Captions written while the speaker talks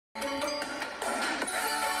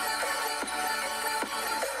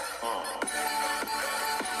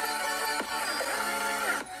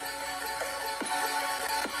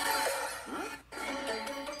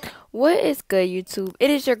What is good, YouTube? It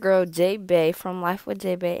is your girl Jbae from Life with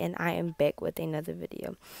Jbae, and I am back with another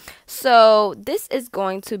video. So this is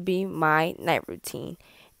going to be my night routine,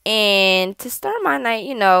 and to start my night,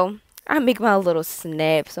 I make my little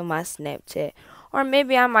snaps on my Snapchat, or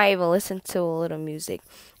maybe I might even listen to a little music.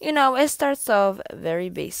 It starts off very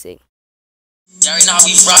basic. Y'all already know how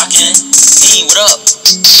we rockin'. What up?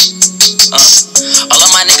 All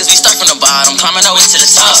of my niggas, we start from the bottom, climbing our way to the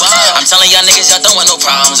top. I'm telling y'all niggas, y'all don't want no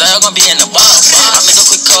problems. Y'all gonna be in the box. I make a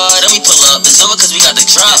quick call, then we pull up. It's over cause we got the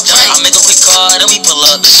drop. I make a quick call, then we pull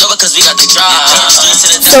up. It's over cause we got the drop.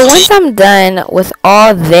 So once I'm done with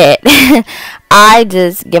all that, I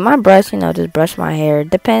just get my brush, just brush my hair.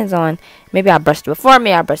 Depends on, maybe I brushed it before,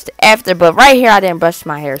 maybe I brushed it after, but right here I didn't brush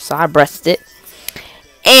my hair, so I brushed it.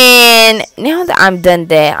 And now that I'm done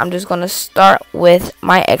that, I'm just going to start with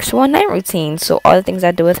my actual night routine. So all the things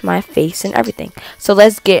I do with my face and everything. So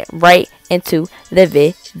let's get right into the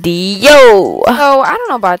video. So I don't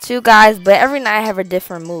know about you guys, but every night I have a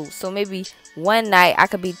different mood. So maybe one night I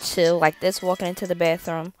could be chill like this, walking into the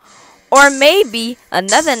bathroom. Or maybe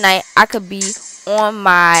another night I could be on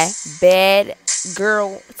my bad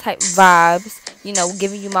girl type vibes.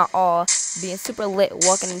 Giving you my all, being super lit,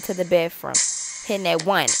 walking into the bathroom. Hitting that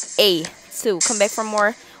 1, 2, come back for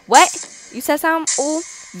more. What? You said something? Ooh,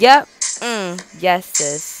 yep. Yes,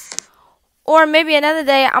 sis. Or maybe another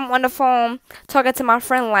day I'm on the phone talking to my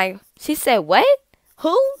friend like, she said what?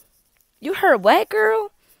 Who? You heard what, girl?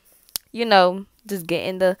 Just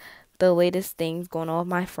getting the latest things going on with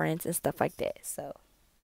my friends and stuff like that. So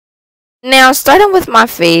now, starting with my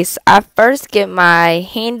face, I first get my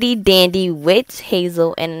handy dandy witch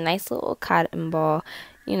hazel and a nice little cotton ball.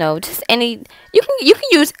 Just any, you can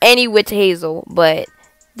use any witch hazel, but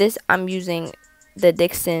this I'm using the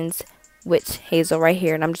Dixon's witch hazel right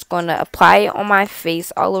here, and I'm just going to apply it on my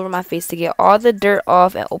face, all over my face, to get all the dirt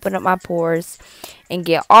off and open up my pores and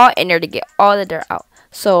get all in there to get all the dirt out.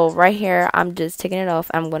 So right here I'm just taking it off.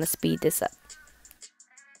 I'm going to speed this up.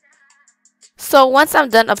 So once I'm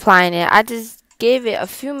done applying it, I just give it a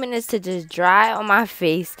few minutes to just dry on my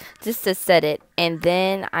face, just to set it, and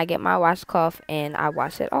then I get my washcloth and I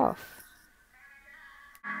wash it off.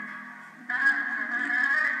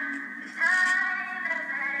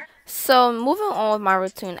 So moving on with my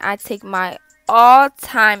routine, I take my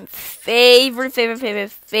all-time favorite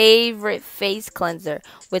face cleanser,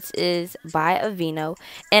 which is by Aveeno,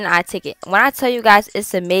 and I take it. When I tell you guys,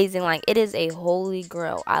 it's amazing. Like, it is a holy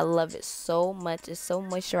grail. I love it so much. It's so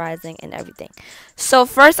moisturizing and everything. So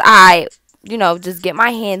first I just get my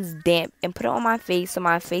hands damp and put it on my face, so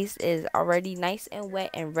my face is already nice and wet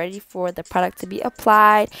and ready for the product to be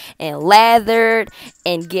applied and lathered,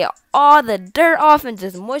 and get all the dirt off and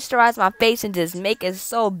just moisturize my face and just make it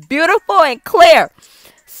so beautiful and clear.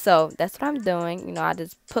 So that's what I'm doing. I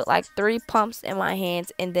just put like 3 pumps in my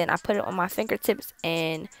hands, and then I put it on my fingertips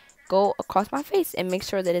and go across my face and make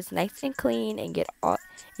sure that it's nice and clean and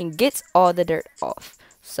gets all the dirt off.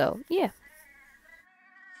 So yeah.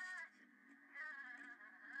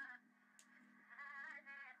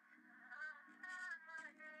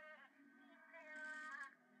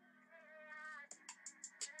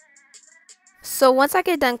 So once I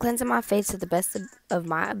get done cleansing my face to the best of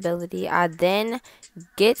my ability, I then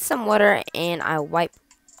get some water and I wipe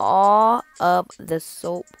all of the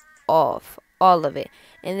soap off, all of it.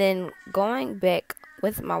 And then going back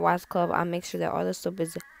with my washcloth, I make sure that all the soap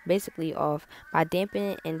is basically off by damping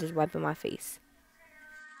it and just wiping my face.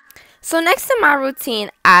 So next in my routine,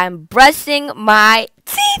 I'm brushing my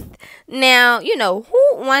teeth. Now,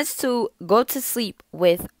 who wants to go to sleep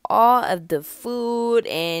with all of the food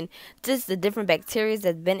and just the different bacteria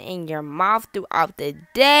that's been in your mouth throughout the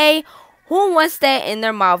day? Who wants that in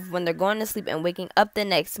their mouth when they're going to sleep and waking up the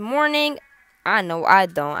next morning? I know I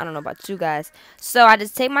don't. I don't know about you guys. So I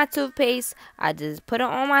just take my toothpaste, I just put it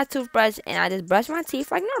on my toothbrush, and I just brush my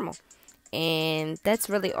teeth like normal. And that's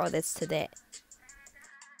really all that's to that.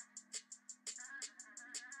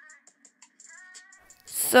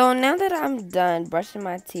 So now that I'm done brushing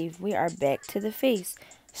my teeth, we are back to the face.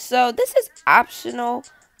 So this is optional,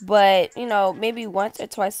 but maybe once or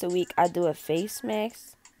twice a week I do a face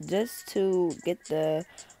mask just to get the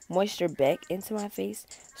moisture back into my face.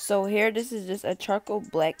 So here, this is just a charcoal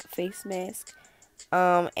black face mask.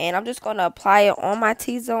 And I'm just going to apply it on my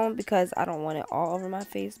T-zone because I don't want it all over my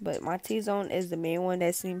face, but my T-zone is the main one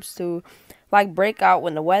that seems to like break out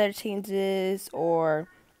when the weather changes, or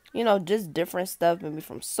just different stuff, maybe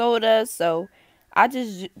from soda. So I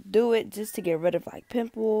just do it just to get rid of like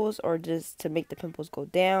pimples, or just to make the pimples go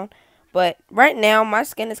down. But right now my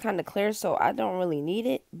skin is kind of clear, so I don't really need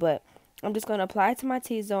it, but I'm just going to apply it to my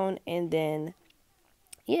T-zone, and then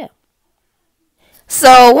yeah.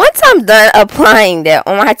 So once I'm done applying that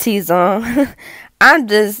on my T-zone, I'm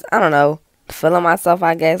just, I don't know, feeling myself,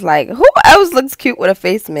 I guess. Like, who else looks cute with a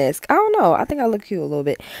face mask? I don't know. I think I look cute a little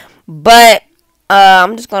bit. But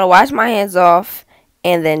I'm just going to wash my hands off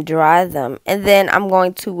and then dry them. And then I'm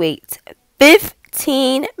going to wait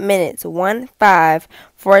 15 minutes, 1-5,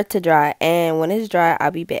 for it to dry. And when it's dry,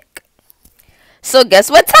 I'll be back. So guess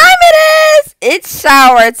what time it is? It's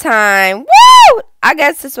shower time. Woo! I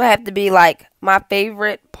guess this will have to be like my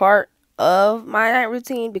favorite part of my night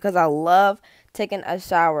routine because I love taking a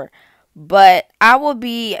shower. But I will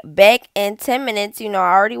be back in 10 minutes. You know,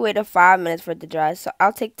 I already waited 5 minutes for it to dry. So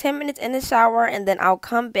I'll take 10 minutes in the shower and then I'll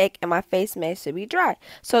come back and my face mask should be dry.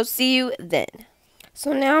 So see you then.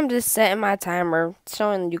 So now I'm just setting my timer,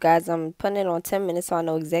 showing you guys I'm putting it on 10 minutes so I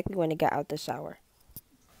know exactly when to get out the shower.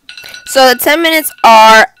 So the 10 minutes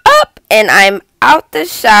are up and I'm out the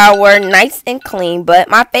shower nice and clean, but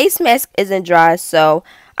my face mask isn't dry, so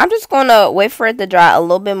I'm just going to wait for it to dry a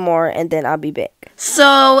little bit more and then I'll be back.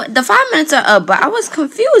 So the 5 minutes are up, but I was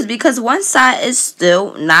confused because one side is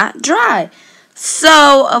still not dry.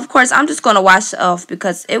 So of course I'm just going to wash it off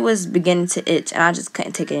because it was beginning to itch and I just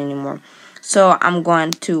couldn't take it anymore. So I'm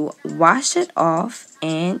going to wash it off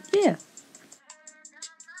and yeah.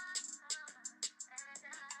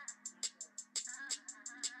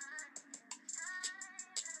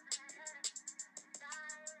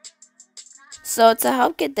 So to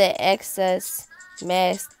help get the excess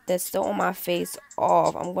mask that's still on my face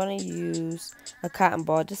off, I'm going to use a cotton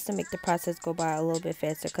ball just to make the process go by a little bit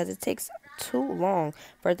faster because it takes too long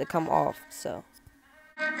for it to come off. So.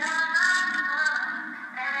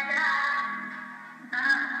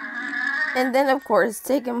 And then, of course,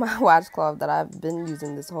 taking my washcloth that I've been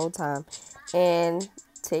using this whole time and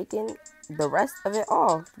taking the rest of it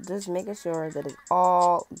off. Just making sure that it's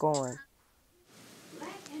all gone.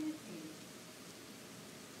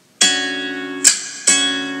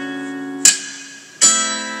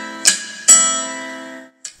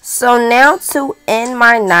 So now to end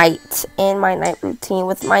my night routine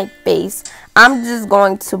with my face, I'm just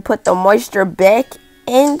going to put the moisture back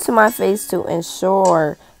into my face to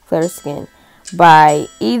ensure clear skin by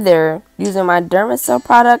either using my Dermacell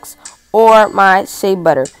products or my shea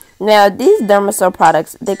butter. Now these Dermacell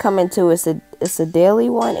products, they come in two. It's a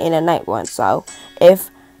daily one and a night one. So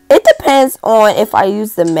if it depends on if I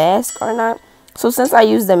use the mask or not. So since I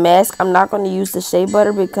use the mask, I'm not going to use the shea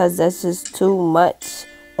butter because that's just too much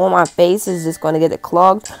on my face. Is just going to get it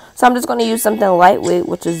clogged. So I'm just going to use something lightweight,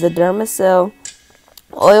 which is the Dermacell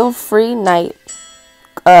oil-free night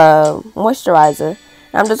moisturizer.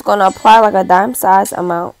 I'm just going to apply like a dime size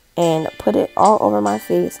amount and put it all over my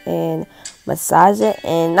face and massage it,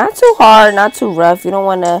 and not too hard, not too rough. You don't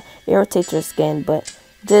want to irritate your skin, but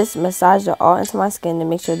just massage it all into my skin to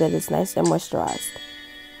make sure that it's nice and moisturized.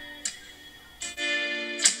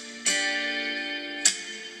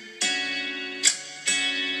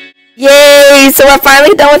 Yay! So we're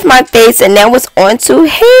finally done with my face, and now it's on to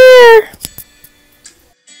hair.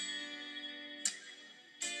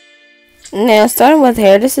 Now starting with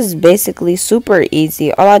hair, this is basically super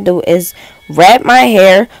easy. All I do is wrap my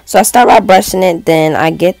hair. So I start by brushing it, then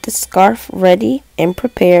I get the scarf ready and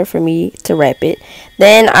prepared for me to wrap it.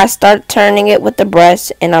 Then I start turning it with the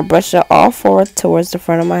brush and I brush it all forward towards the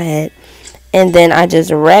front of my head. And then I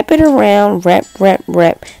just wrap it around, wrap.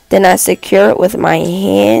 Then I secure it with my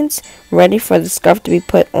hands, ready for the scarf to be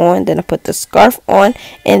put on. Then I put the scarf on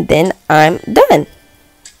and then I'm done.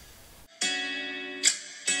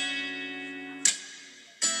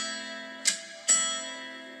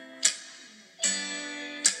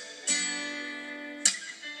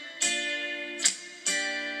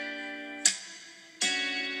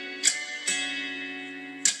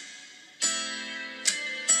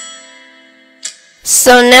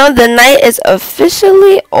 So now the night is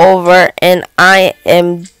officially over and I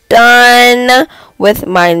am done with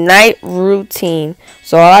my night routine.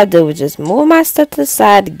 So all I do is just move my stuff to the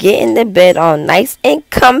side, get in the bed all nice and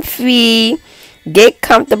comfy, get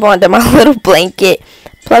comfortable under my little blanket,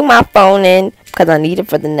 plug my phone in because I need it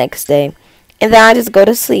for the next day, and then I just go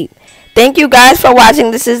to sleep. Thank you guys for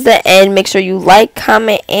watching. This is the end. Make sure you like,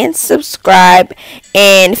 comment, and subscribe.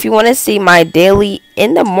 And if you want to see my daily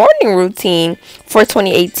in the morning routine for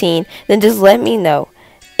 2018, then just let me know.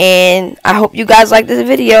 And I hope you guys like this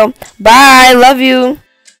video. Bye. Love you.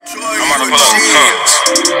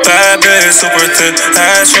 Bad bitch, super thick,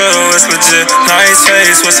 ass real, it's legit. Nice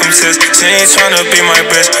face with some tits. She ain't tryna be my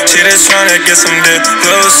bitch, she just tryna get some dick.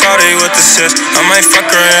 Little salty with the shit. I might fuck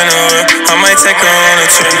her in a whip, I might take her on a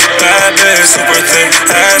trip. Bad bitch, super thick,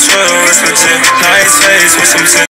 ass real, it's legit. Nice face with some tits.